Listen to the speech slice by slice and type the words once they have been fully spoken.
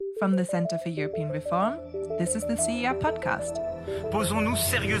From the Center for European Reform, this is the CER podcast. Posons-nous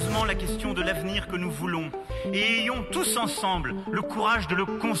sérieusement la question de l'avenir que nous voulons et ayons tous ensemble le courage de le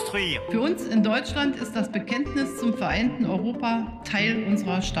construire. Für uns in Deutschland ist das Bekenntnis zum vereinten Europa Teil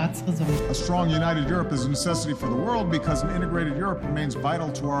unserer Staatsräson. A strong united Europe is a necessity for the world because an integrated Europe remains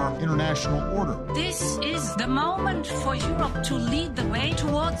vital to our international order. This is the moment for Europe to lead the way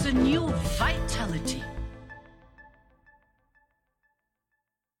towards a new vitality.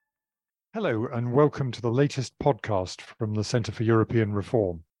 Hello and welcome to the latest podcast from the Centre for European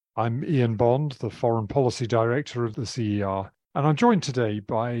Reform. I'm Ian Bond, the Foreign Policy Director of the CER, and I'm joined today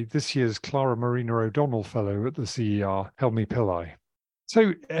by this year's Clara Marina O'Donnell Fellow at the CER, Helmi Pillai.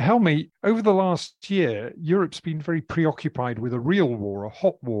 So, Helmi, over the last year, Europe's been very preoccupied with a real war, a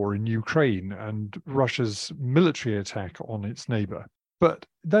hot war in Ukraine and Russia's military attack on its neighbour. But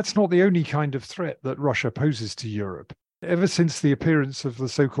that's not the only kind of threat that Russia poses to Europe. Ever since the appearance of the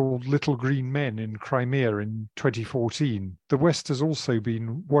so-called little green men in Crimea in 2014, the West has also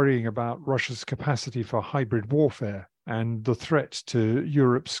been worrying about Russia's capacity for hybrid warfare and the threat to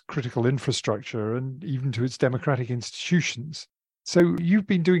Europe's critical infrastructure and even to its democratic institutions. So you've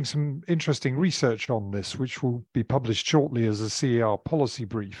been doing some interesting research on this, which will be published shortly as a CER policy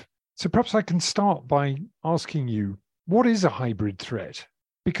brief. So perhaps I can start by asking you, what is a hybrid threat?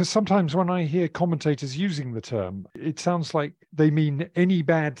 Because sometimes when I hear commentators using the term, it sounds like they mean any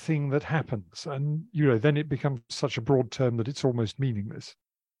bad thing that happens. And, then it becomes such a broad term that it's almost meaningless.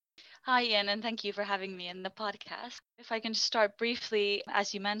 Hi, Ian, and thank you for having me in the podcast. If I can just start briefly,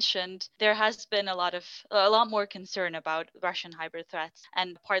 as you mentioned, there has been a lot more concern about Russian hybrid threats.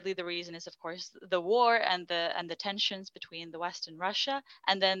 And partly the reason is, of course, the war and the tensions between the West and Russia.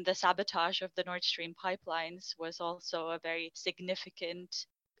 And then the sabotage of the Nord Stream pipelines was also a very significant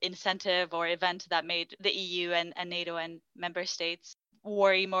incentive or event that made the EU and NATO and member states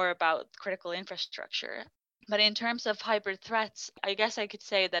worry more about critical infrastructure. But in terms of hybrid threats, I guess I could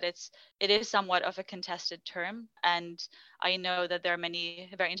say that it is somewhat of a contested term. And I know that there are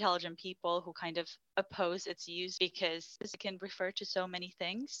many very intelligent people who kind of oppose its use because it can refer to so many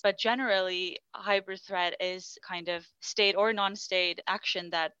things. But generally, a hybrid threat is kind of state or non-state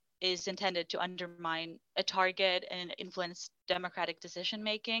action that is intended to undermine a target and influence democratic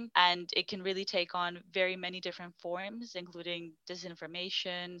decision-making. And it can really take on very many different forms, including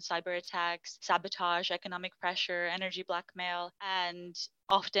disinformation, cyber attacks, sabotage, economic pressure, energy blackmail. And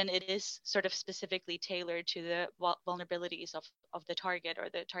often it is sort of specifically tailored to the vulnerabilities of the target or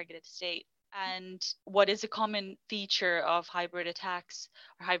the targeted state. And what is a common feature of hybrid attacks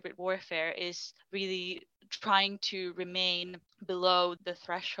or hybrid warfare is really trying to remain below the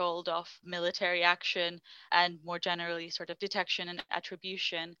threshold of military action and more generally sort of detection and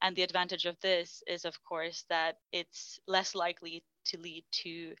attribution. And the advantage of this is, of course, that it's less likely to lead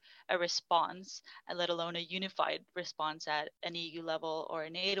to a response, let alone a unified response at an EU level or a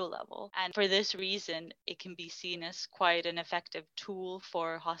NATO level. And for this reason, it can be seen as quite an effective tool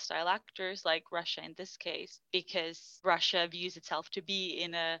for hostile actors like Russia in this case, because Russia views itself to be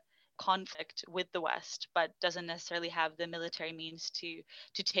in a conflict with the West, but doesn't necessarily have the military means to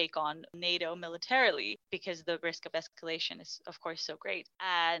take on NATO militarily because the risk of escalation is, of course, so great.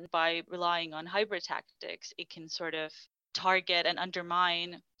 And by relying on hybrid tactics, it can sort of target and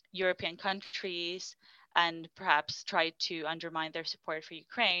undermine European countries and perhaps try to undermine their support for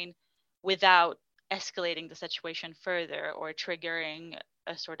Ukraine without escalating the situation further or triggering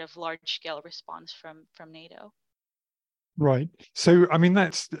a sort of large-scale response from NATO. Right. So,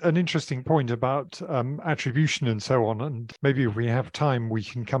 that's an interesting point about attribution and so on. And maybe if we have time, we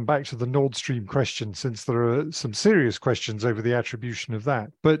can come back to the Nord Stream question, since there are some serious questions over the attribution of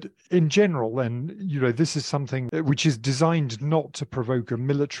that. But in general, then, this is something which is designed not to provoke a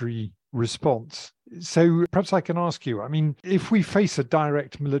military response. So perhaps I can ask you, if we face a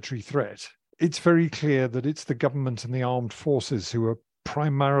direct military threat, it's very clear that it's the government and the armed forces who are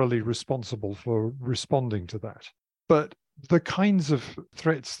primarily responsible for responding to that. But the kinds of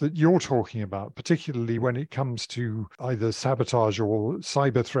threats that you're talking about, particularly when it comes to either sabotage or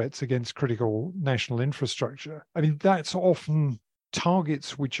cyber threats against critical national infrastructure, that's often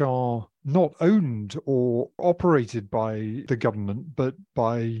targets which are not owned or operated by the government, but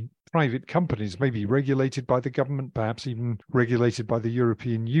by private companies, maybe regulated by the government, perhaps even regulated by the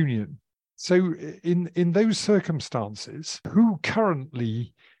European Union. So in those circumstances, who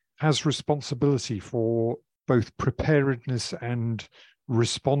currently has responsibility for both preparedness and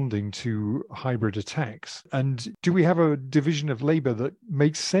responding to hybrid attacks? And do we have a division of labor that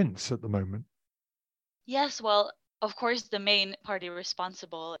makes sense at the moment? Yes, well, Of course, the main party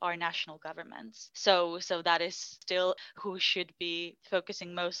responsible are national governments. So that is still who should be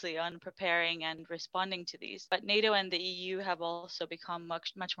focusing mostly on preparing and responding to these. But NATO and the EU have also become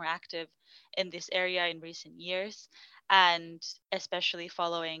much more active in this area in recent years. And especially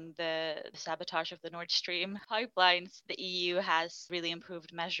following the sabotage of the Nord Stream pipelines, the EU has really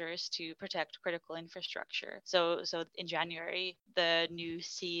improved measures to protect critical infrastructure. So in January, the new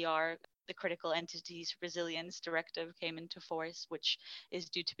CER, the Critical Entities Resilience Directive, came into force, which is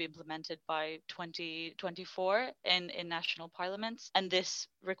due to be implemented by 2024 in national parliaments. And this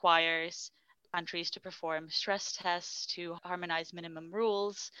requires countries to perform stress tests, to harmonize minimum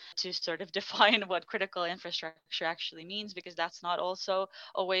rules, to sort of define what critical infrastructure actually means, because that's not also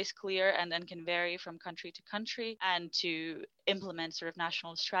always clear and then can vary from country to country, and to implement sort of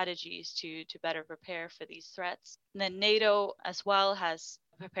national strategies to better prepare for these threats. And then NATO as well has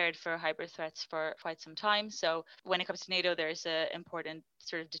prepared for hybrid threats for quite some time. So when it comes to NATO, there's an important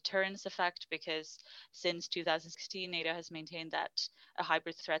sort of deterrence effect, because since 2016, NATO has maintained that a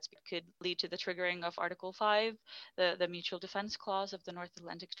hybrid threats could lead to the triggering of Article 5, the Mutual Defense Clause of the North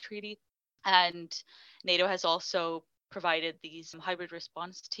Atlantic Treaty. And NATO has also provided these hybrid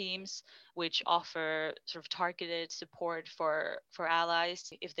response teams, which offer sort of targeted support for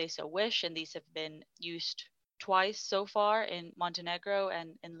allies if they so wish. And these have been used twice so far, in Montenegro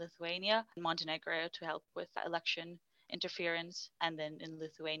and in Lithuania. In Montenegro to help with election interference, and then in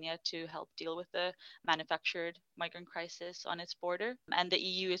Lithuania to help deal with the manufactured migrant crisis on its border. And the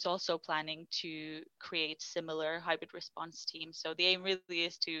EU is also planning to create similar hybrid response teams. So the aim really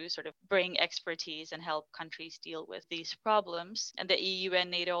is to sort of bring expertise and help countries deal with these problems. And the EU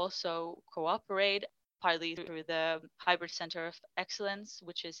and NATO also cooperate, partly through the Hybrid Center of Excellence,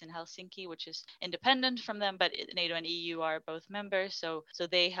 which is in Helsinki, which is independent from them, but NATO and EU are both members. So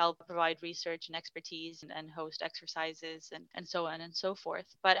they help provide research and expertise and host exercises and so on and so forth.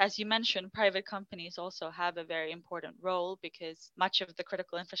 But as you mentioned, private companies also have a very important role, because much of the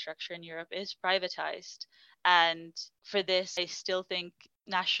critical infrastructure in Europe is privatized. And for this, I still think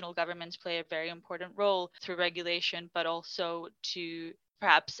national governments play a very important role through regulation, but also to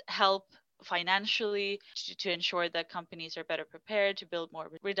perhaps help financially to ensure that companies are better prepared to build more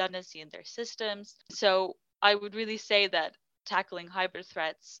redundancy in their systems. So I would really say that tackling hybrid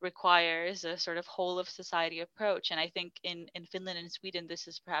threats requires a sort of whole of society approach. And I think in Finland and Sweden, this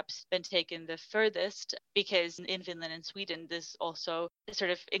has perhaps been taken the furthest, because in Finland and Sweden, this also sort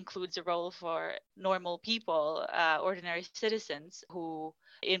of includes a role for normal people, ordinary citizens, who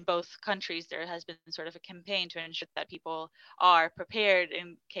in both countries, there has been sort of a campaign to ensure that people are prepared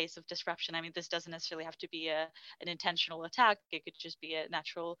in case of disruption. I mean, this doesn't necessarily have to be an intentional attack. It could just be a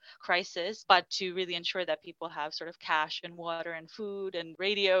natural crisis, but to really ensure that people have sort of cash and water and food and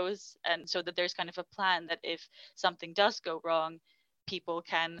radios, and so that there's kind of a plan that if something does go wrong, people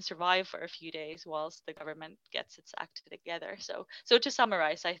can survive for a few days whilst the government gets its act together. So to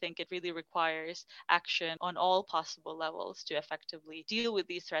summarize, I think it really requires action on all possible levels to effectively deal with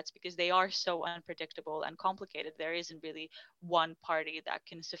these threats, because they are so unpredictable and complicated. There isn't really one party that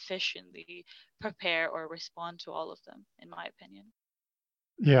can sufficiently prepare or respond to all of them, in my opinion.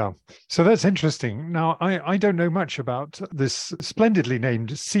 Yeah, so that's interesting. Now, I don't know much about this splendidly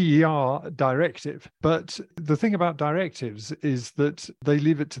named CER directive, but the thing about directives is that they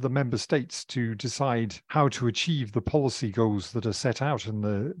leave it to the member states to decide how to achieve the policy goals that are set out in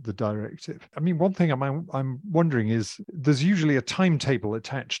the directive. I mean, one thing I'm wondering is there's usually a timetable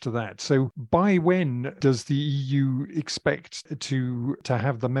attached to that. So by when does the EU expect to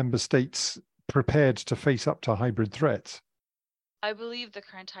have the member states prepared to face up to hybrid threats? I believe the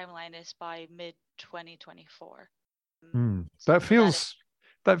current timeline is by mid-2024.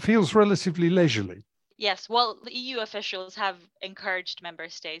 That feels relatively leisurely. Yes, well, the EU officials have encouraged member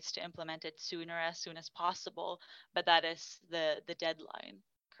states to implement it sooner, as soon as possible, but that is the deadline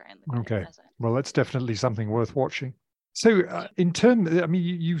currently. Okay, well, that's definitely something worth watching. So in terms, I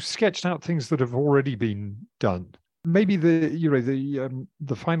mean, you sketched out things that have already been done. Maybe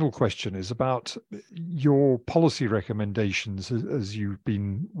the final question is about your policy recommendations as you've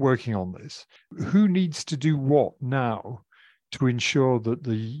been working on this. Who needs to do what now to ensure that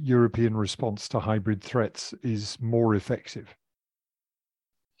the European response to hybrid threats is more effective?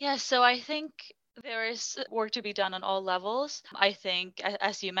 Yeah, so I think There is work to be done on all levels. I think,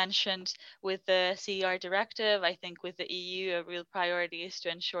 as you mentioned, with the CER directive, I think with the EU, a real priority is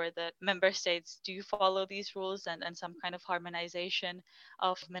to ensure that member states do follow these rules, and some kind of harmonization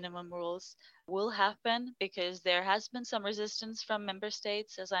of minimum rules will happen, because there has been some resistance from member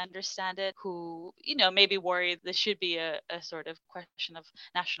states, as I understand it, who, maybe worry this should be a sort of question of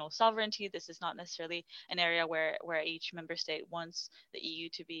national sovereignty. This is not necessarily an area where each member state wants the EU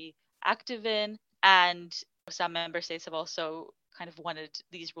to be active in. And some member states have also kind of wanted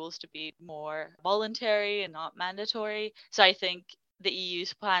these rules to be more voluntary and not mandatory. So I think the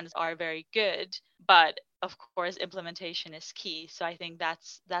EU's plans are very good, but of course implementation is key. So I think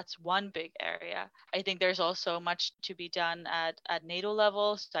that's one big area. I think there's also much to be done at NATO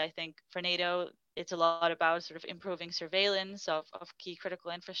level. So I think for NATO, it's a lot about sort of improving surveillance of key critical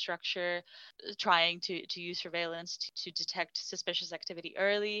infrastructure, trying to use surveillance to detect suspicious activity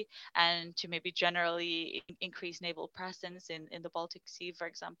early, and to maybe generally increase naval presence in the Baltic Sea, for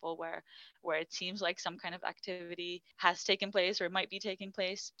example, where it seems like some kind of activity has taken place or might be taking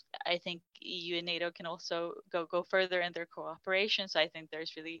place. I think EU and NATO can also go further in their cooperation. So I think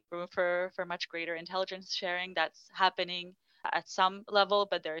there's really room for much greater intelligence sharing that's happening at some level,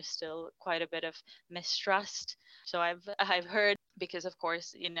 but there is still quite a bit of mistrust. So I've heard, because of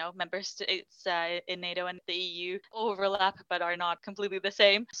course, member states in NATO and the EU overlap but are not completely the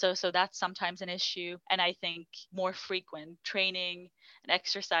same. So that's sometimes an issue. And I think more frequent training and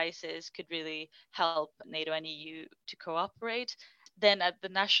exercises could really help NATO and EU to cooperate. Then at the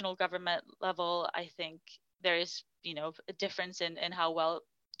national government level, I think there is, a difference in how well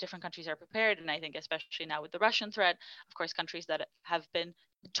different countries are prepared. And I think especially now with the Russian threat, of course, countries that have been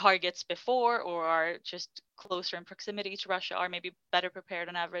targets before or are just closer in proximity to Russia are maybe better prepared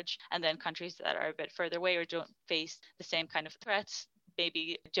on average. And then countries that are a bit further away or don't face the same kind of threats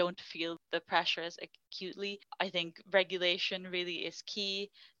maybe don't feel the pressure as acutely. I think regulation really is key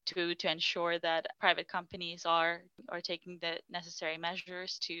to ensure that private companies are taking the necessary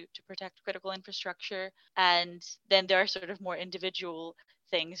measures to protect critical infrastructure. And then there are sort of more individual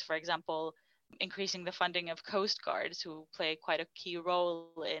things, for example, increasing the funding of coast guards, who play quite a key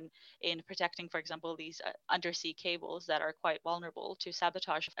role in protecting, for example, these undersea cables that are quite vulnerable to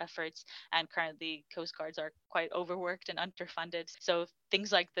sabotage efforts. And currently coast guards are quite overworked and underfunded, so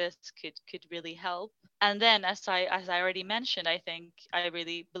things like this could really help. And then, as I already mentioned, I think I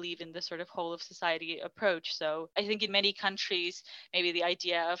really believe in this sort of whole of society approach. So I think in many countries, maybe the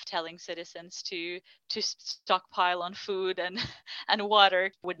idea of telling citizens to stockpile on food and and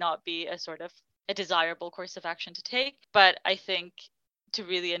water would not be a sort of a desirable course of action to take. But I think to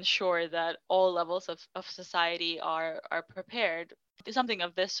really ensure that all levels of society are prepared, something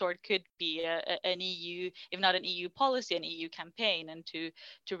of this sort could be an EU, if not an EU policy, an EU campaign, and to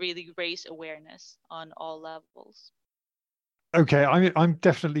really raise awareness on all levels. Okay, I'm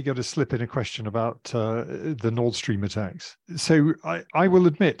definitely going to slip in a question about the Nord Stream attacks. So I will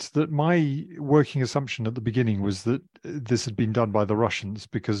admit that my working assumption at the beginning was that this had been done by the Russians,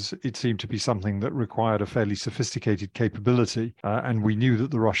 because it seemed to be something that required a fairly sophisticated capability, and we knew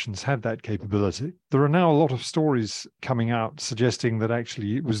that the Russians had that capability. There are now a lot of stories coming out suggesting that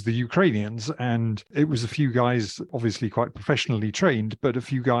actually it was the Ukrainians, and it was a few guys, obviously quite professionally trained, but a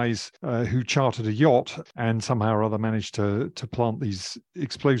few guys who chartered a yacht and somehow or other managed to plant these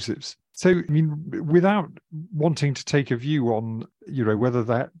explosives. So, I mean, without wanting to take a view on, whether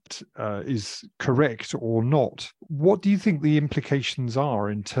that is correct or not, what do you think the implications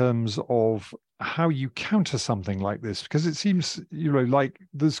are in terms of how you counter something like this? Because it seems, like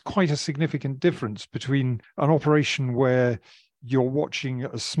there's quite a significant difference between an operation where you're watching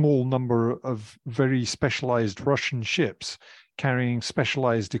a small number of very specialized Russian ships carrying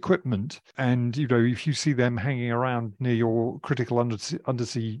specialized equipment, and if you see them hanging around near your critical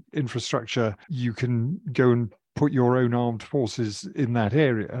undersea infrastructure, you can go and put your own armed forces in that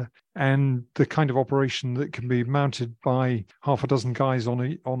area, and the kind of operation that can be mounted by half a dozen guys on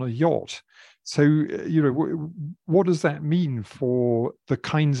a yacht. So, what does that mean for the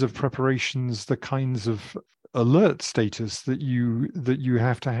kinds of preparations, the kinds of alert status that you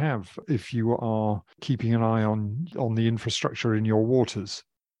have to have if you are keeping an eye on the infrastructure in your waters?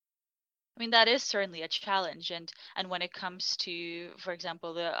 I mean, that is certainly a challenge. And when it comes to, for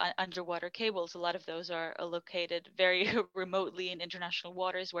example, the underwater cables, a lot of those are located very remotely in international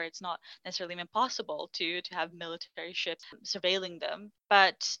waters, where it's not necessarily impossible to have military ships surveilling them.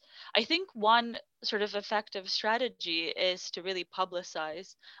 But I think one sort of effective strategy is to really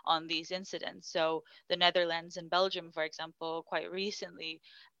publicize on these incidents. So the Netherlands and Belgium, for example, quite recently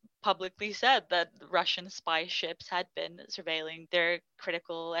publicly said that Russian spy ships had been surveilling their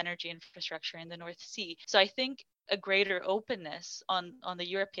critical energy infrastructure in the North Sea. So I think a greater openness on the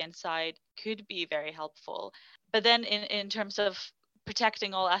European side could be very helpful. But then in terms of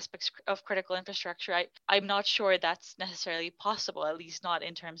protecting all aspects of critical infrastructure, I'm not sure that's necessarily possible, at least not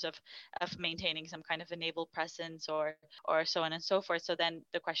in terms of maintaining some kind of a naval presence or so on and so forth. So then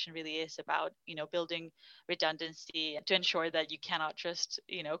the question really is about, building redundancy to ensure that you cannot just,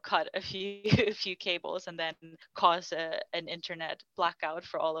 cut a few cables and then cause an internet blackout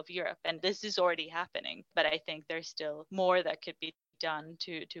for all of Europe. And this is already happening, but I think there's still more that could be done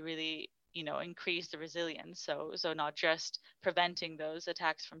to really increase the resilience. So not just preventing those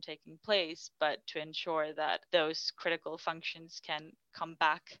attacks from taking place, but to ensure that those critical functions can come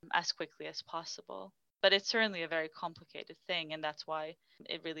back as quickly as possible. But it's certainly a very complicated thing, and that's why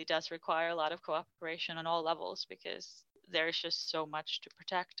it really does require a lot of cooperation on all levels, because there's just so much to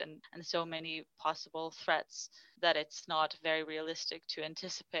protect and so many possible threats that it's not very realistic to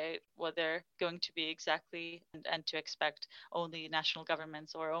anticipate what they're going to be exactly, and to expect only national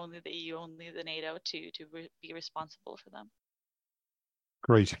governments or only the EU, only the NATO to be responsible for them.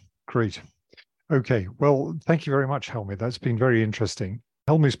 Great. Okay, well, thank you very much, Helmi. That's been very interesting.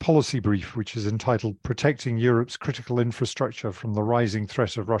 Helmi's policy brief, which is entitled Protecting Europe's Critical Infrastructure from the Rising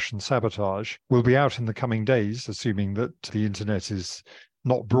Threat of Russian Sabotage, will be out in the coming days, assuming that the internet is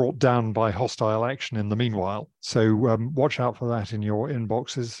not brought down by hostile action in the meanwhile. So watch out for that in your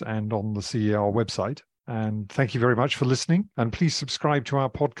inboxes and on the CER website. And thank you very much for listening. And please subscribe to our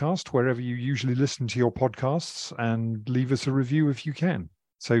podcast wherever you usually listen to your podcasts, and leave us a review if you can.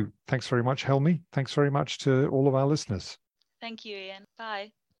 So thanks very much, Helmi. Thanks very much to all of our listeners. Thank you, Ian.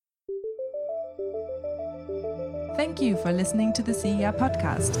 Bye. Thank you for listening to the CER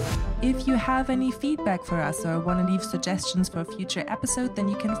podcast. If you have any feedback for us or want to leave suggestions for a future episode, then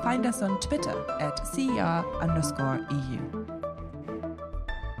you can find us on Twitter at CER_EU.